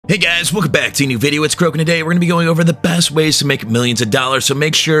Hey guys, welcome back to a new video. It's Croke, and today we're going to be going over the best ways to make millions of dollars. So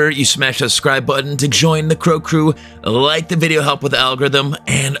make sure you smash that subscribe button to join the Croke crew, like the video, help with the algorithm,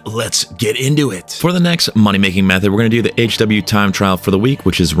 and let's get into it. For the next money-making method, we're going to do the HW time trial for the week,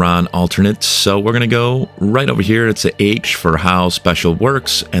 which is Ron alternate. So we're going to go right over here. It's the H for how special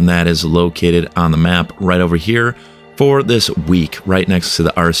works, and that is located on the map right over here for this week, right next to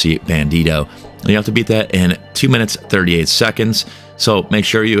the RC Bandito. You have to beat that in 2 minutes 38 seconds. So make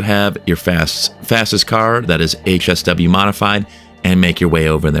sure you have your fastest car that is HSW modified and make your way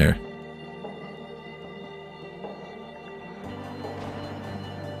over there.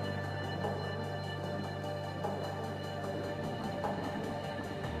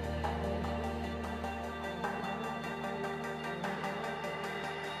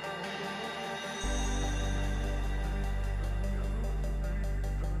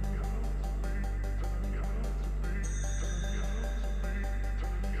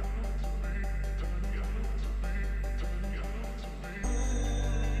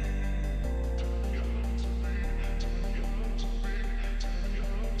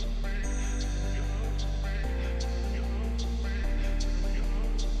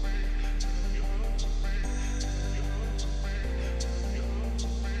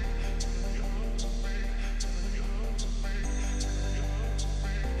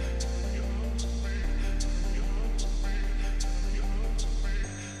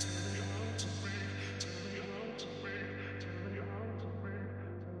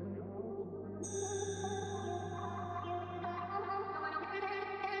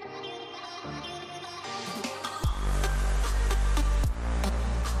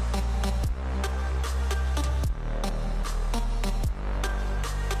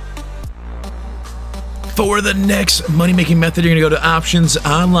 For the next money-making method, you're going to go to Options,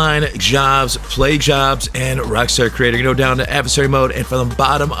 Online, Jobs, Play Jobs, and Rockstar Creator. You're going to go down to Adversary Mode, and from the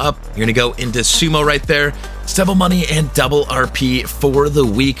bottom up, you're going to go into Sumo right there. It's double money and double RP for the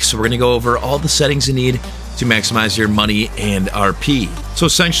week. So we're going to go over all the settings you need to maximize your money and RP. So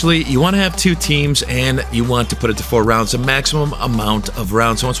essentially, you want to have 2 teams, and you want to put it to 4 rounds, the maximum amount of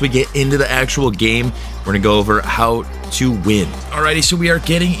rounds. So once we get into the actual game, we're going to go over how to win. Alrighty, so we are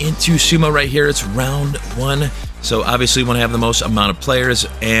getting into Sumo right here. It's round 1. So obviously you want to have the most amount of players,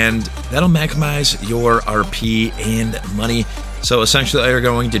 and that'll maximize your RP and money. So essentially all you're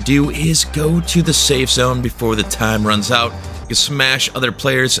going to do is go to the safe zone before the time runs out. You smash other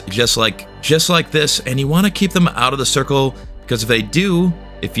players just like this, and you want to keep them out of the circle, because if they do,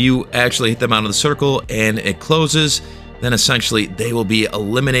 if you actually hit them out of the circle and it closes, then essentially they will be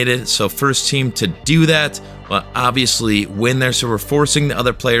eliminated. So first team to do that will obviously win there. So we're forcing the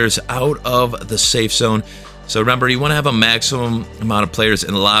other players out of the safe zone. So remember, you want to have a maximum amount of players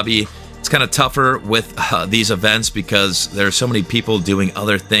in the lobby. It's kind of tougher with these events because there are so many people doing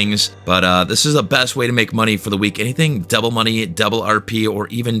other things, but this is the best way to make money for the week. Anything double money, double RP, or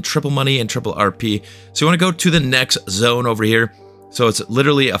even triple money and triple RP. So you want to go to the next zone over here. So it's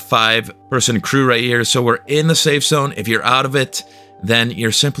literally a 5-person crew right here. So we're in the safe zone. If you're out of it, then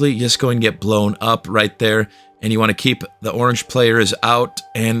you're simply just going to get blown up right there. And you want to keep the orange players out,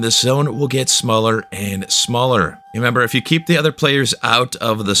 and the zone will get smaller and smaller. Remember, if you keep the other players out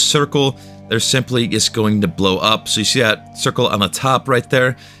of the circle, they're simply just going to blow up. So you see that circle on the top right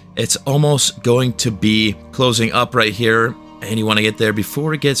there? It's almost going to be closing up right here, and you want to get there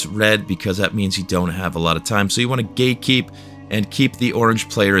before it gets red, because that means you don't have a lot of time. So you want to gatekeep and keep the orange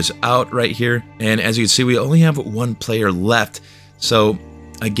players out right here. And as you can see, we only have 1 player left. So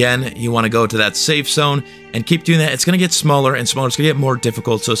again, you want to go to that safe zone and keep doing that. It's going to get smaller and smaller. It's going to get more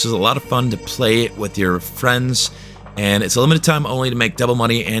difficult. So this is a lot of fun to play with your friends. And it's a limited time only to make double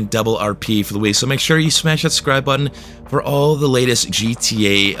money and double RP for the week. So make sure you smash that subscribe button for all the latest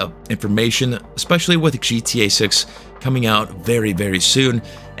GTA information, especially with GTA 6 coming out very, very soon.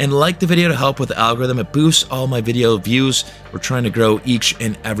 And like the video to help with the algorithm. It boosts all my video views. We're trying to grow each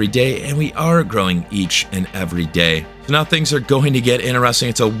and every day, and we are growing each and every day. So now things are going to get interesting.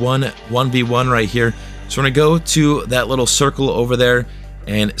 It's a 1v1 right here. So we're going to go to that little circle over there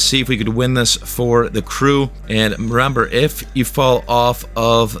and see if we could win this for the crew. And remember, if you fall off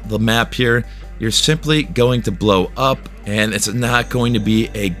of the map here, you're simply going to blow up, and it's not going to be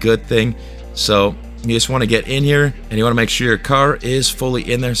a good thing. So you just want to get in here, and you want to make sure your car is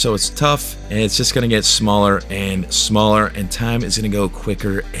fully in there, so it's tough, and it's just going to get smaller and smaller, and time is going to go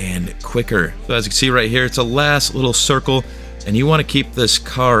quicker and quicker. So as you can see right here, it's a last little circle, and you want to keep this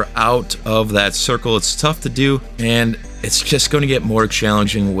car out of that circle. It's tough to do, and it's just going to get more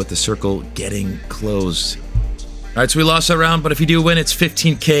challenging with the circle getting closed. All right, so we lost that round, but if you do win, it's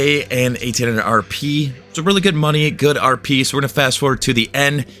 15K and 1800 RP. So really good money, good RP. So we're gonna fast forward to the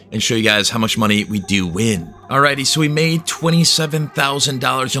end and show you guys how much money we do win. Alrighty, so we made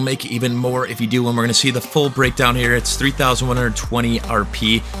 $27,000. You'll make even more if you do, and we're gonna see the full breakdown here. It's 3,120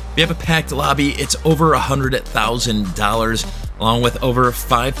 RP. If you have a packed lobby, it's over $100,000, along with over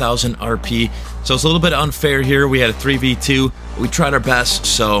 5,000 RP. So it's a little bit unfair here. We had a 3v2. We tried our best.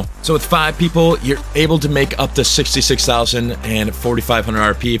 So with 5 people, you're able to make up to 66,000 and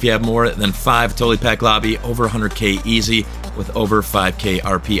 4,500 RP. If you have more than 5, totally packed lobby, over 100K easy with over 5K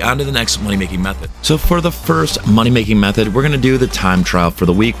RP. On to the next money-making method. So for the first money-making method, we're gonna do the time trial for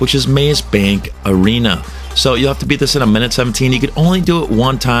the week, which is Maze Bank Arena. So you'll have to beat this in a minute 17. You could only do it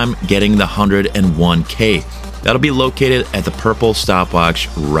one time, getting the 101K. That'll be located at the purple stopwatch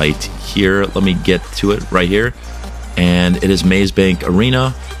right here. Let me get to it right here. And it is Maze Bank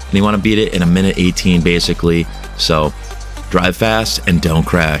Arena. And you want to beat it in a minute 18, basically. So drive fast and don't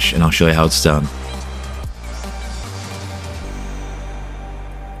crash. And I'll show you how it's done.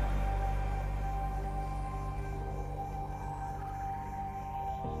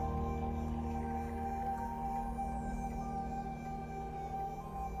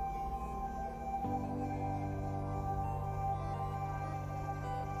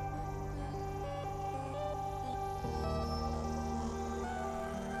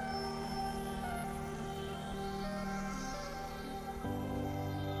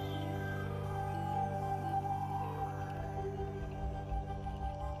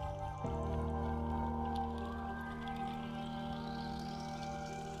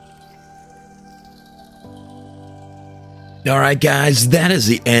 Alright guys, that is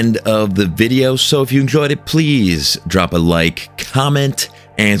the end of the video. So if you enjoyed it, please drop a like, comment,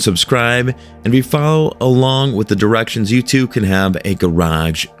 and subscribe. And if you follow along with the directions, you too can have a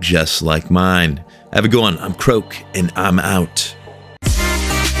garage just like mine. Have a good one. I'm Croke, and I'm out.